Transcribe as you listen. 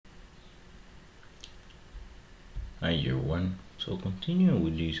Hi everyone, so continue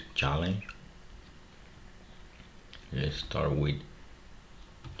with this challenge. Let's start with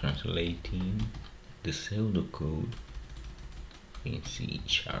translating the pseudocode in C#.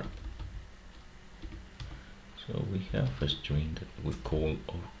 So we have a string that we call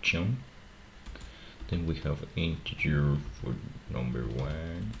auction, then we have integer for number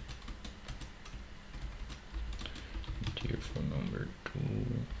 1, integer for number 2,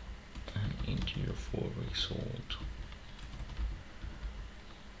 and integer for result.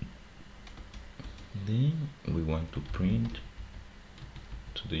 Then we want to print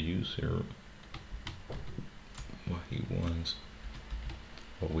to the user what he wants,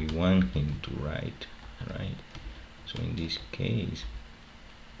 what we want him to write, right? So in this case,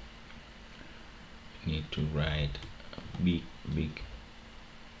 we need to write a big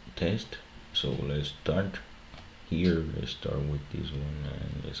test. So let's start here. Let's start with this one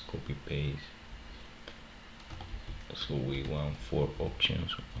and let's copy paste. So we want 4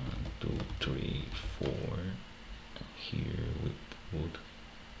 options, 1, 2, 3, 4. Here we put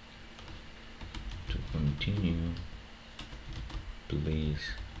to continue,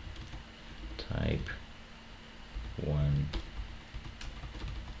 please type one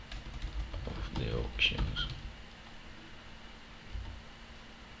of the options.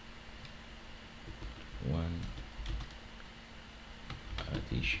 One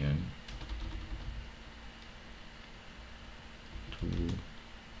addition, 2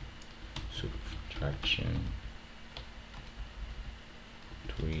 subtraction,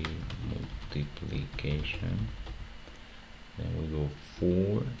 3 multiplication, then we go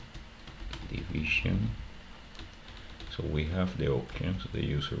 4 division. So we have the options, the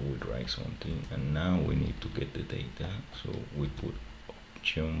user would write something, and now we need to get the data. So we put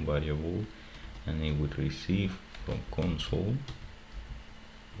option variable, and it would receive from console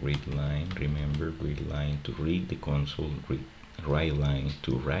read line. Remember, read line to read the console, write line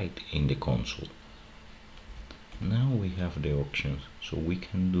to write in the console. Now we have the options, so we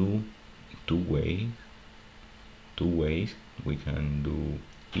can do two ways. We can do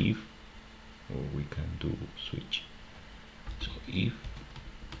if, or we can do switch. So if,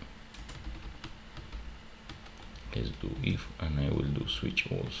 let's do if, and I will do switch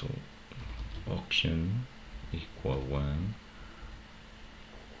also. Option equal 1,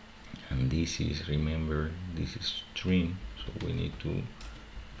 and this is, remember, this is string, so we need to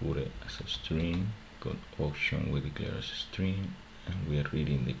put it as a string. Got option, we declare as a string, and we are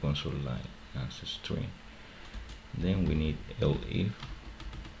reading the console line as a string. Then we need elif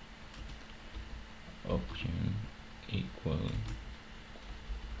option equal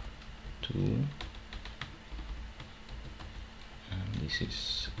to, and this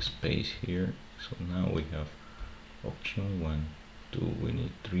is space here. So now we have option 1, 2, we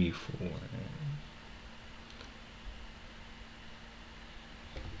need 3, 4.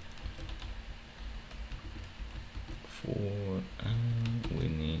 4, and we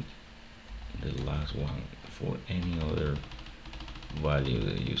need the last one for any other value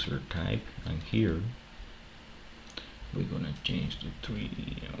the user type, and here we're gonna change to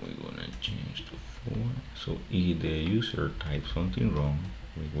 3 and we're gonna change to 4. So if the user types something wrong,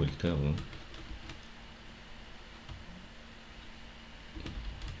 we will tell them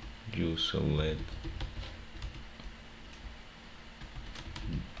you select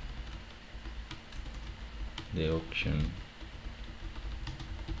the option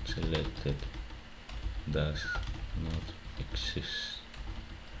selected does not exist.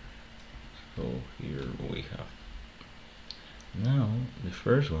 So here we have, now the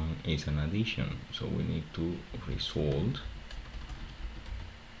first one is an addition, so we need to result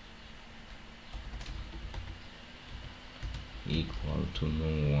equal to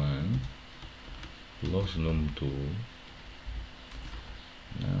num1 plus num2.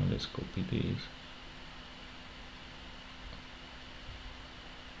 Now let's copy this.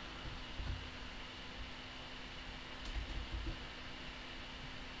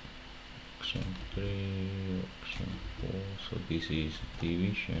 Option 3, option 4, so this is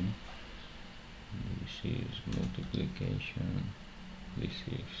division, this is multiplication, this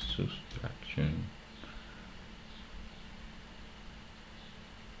is subtraction,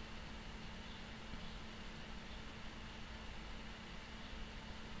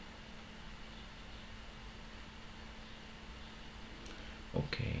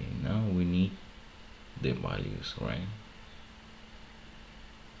 okay. Now we need the values, right?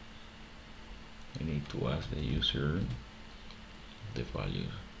 We need to ask the user the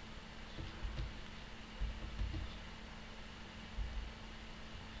values.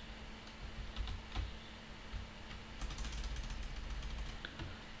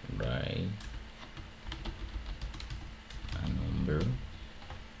 Right.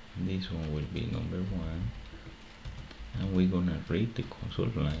 this one will be number 1, and we're gonna read the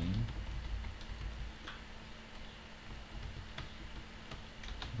console line.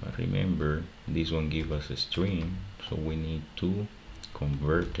 But remember, this one gives us a string, so we need to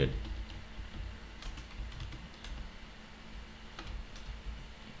convert it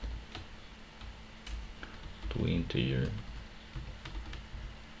to integer.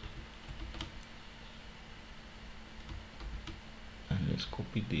 And let's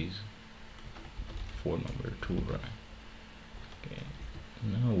copy this for number 2, right? Okay,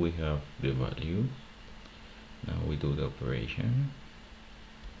 now we have the value. Now we do the operation,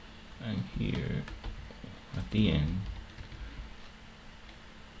 and here at the end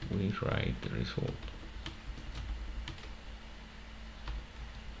we write the result.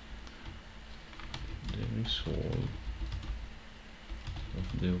 The result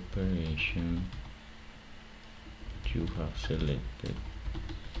of the operation you have selected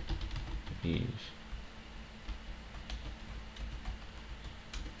is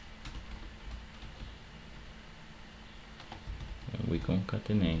and we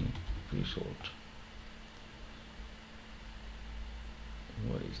concatenate result.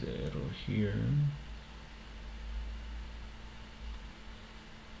 What is the error here?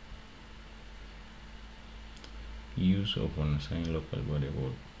 Use of unassigned local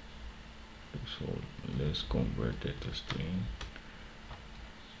variable result. Let's convert it to string.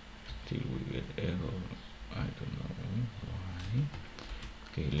 Still we get error. I don't know why.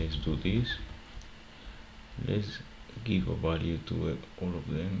 Okay, let's do this. Let's give a value to all of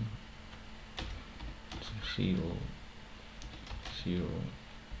them. 0, 0,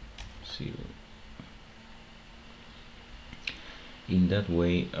 0. In that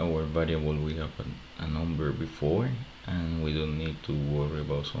way, our variable will have a number before, and we don't need to worry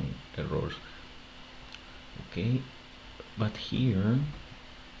about some errors. Okay, but here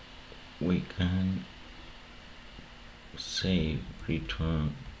we can say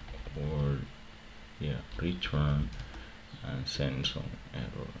return, or return and send some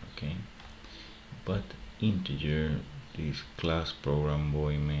error. Okay, but integer, this class program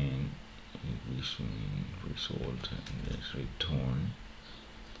boy main, this result, and let's return,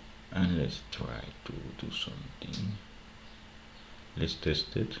 and let's try to do something. Let's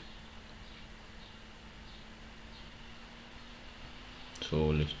test it. So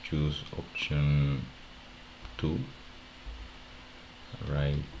let's choose option 2,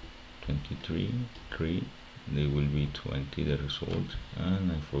 write 23, 3, they will be 20 the result,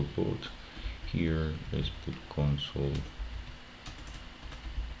 and I forgot here, let's put console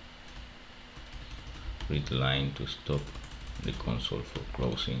read line to stop the console for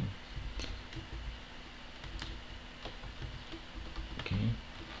closing. Okay,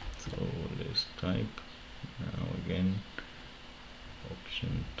 so let's type now again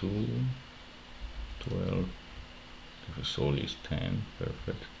option 2, 12, the result is 10,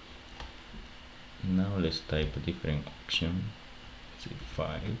 perfect. Now let's type a different option, say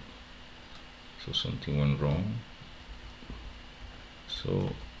 5, so something went wrong.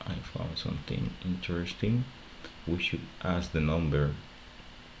 So I found something interesting. We should ask the number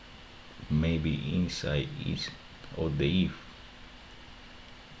maybe inside is or the if,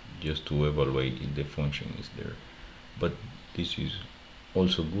 just to evaluate if the function is there. But this is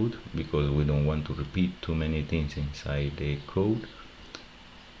also good because we don't want to repeat too many things inside the code,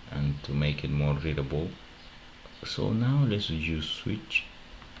 and to make it more readable. So now let's use switch,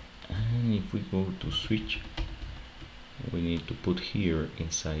 and if we go to switch, we need to put here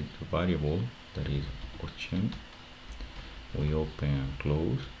inside the variable that is option, we open and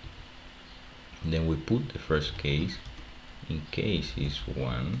close, then we put the first case, in case is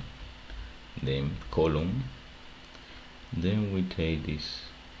 1, then column, then we take this,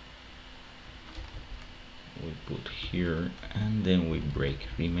 we put here, and then we break.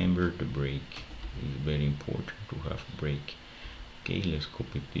 Remember the break is very important to have break. Okay, let's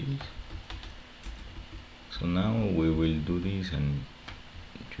copy this. So now we will do this and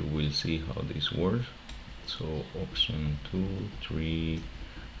you will see how this works. So option 2, 3,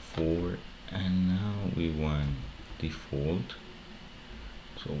 4, and now we want default.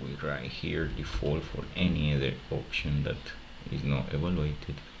 So we write here default for any other option that is not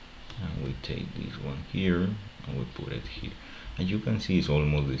evaluated, and we take this one here and we put it here. As you can see, it's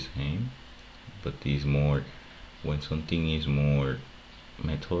almost the same, but it's more when something is more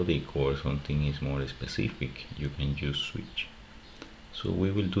methodic or something is more specific, you can use switch. So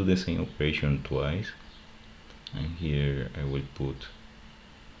we will do the same operation twice, and here I will put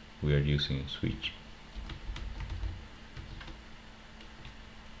we are using switch.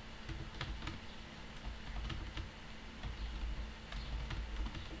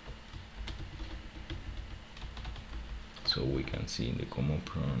 so we can see in the command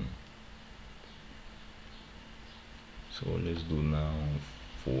prompt. So let's do now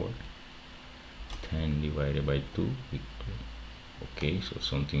 4. 10 divided by 2. Okay, so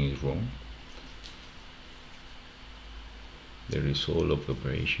something is wrong. The result of the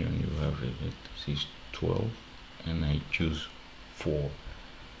operation you have is 12 and I choose 4.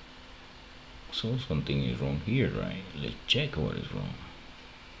 So something is wrong here, right? Let's check what is wrong.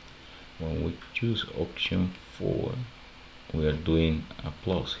 When we choose option 4, we are doing a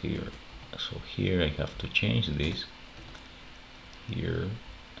plus here. So here I have to change this here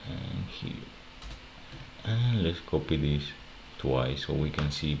and here. And let's copy this twice so we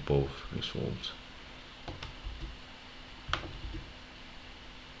can see both results.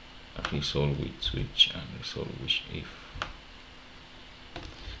 A result with switch and result with if.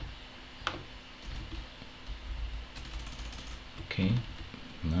 Okay,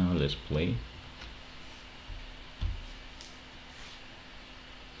 now let's play.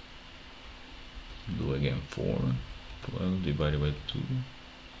 Do again 4. 12 divided by 2.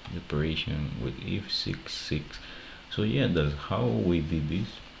 The operation with if 6 6. So yeah, that's how we did this.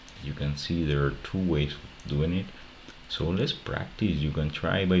 You can see there are 2 ways of doing it. So let's practice. You can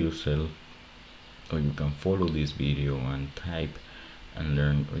try by yourself, or you can follow this video and type and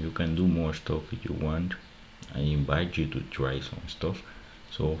learn, or you can do more stuff if you want. I invite you to try some stuff.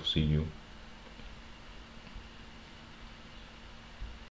 So see you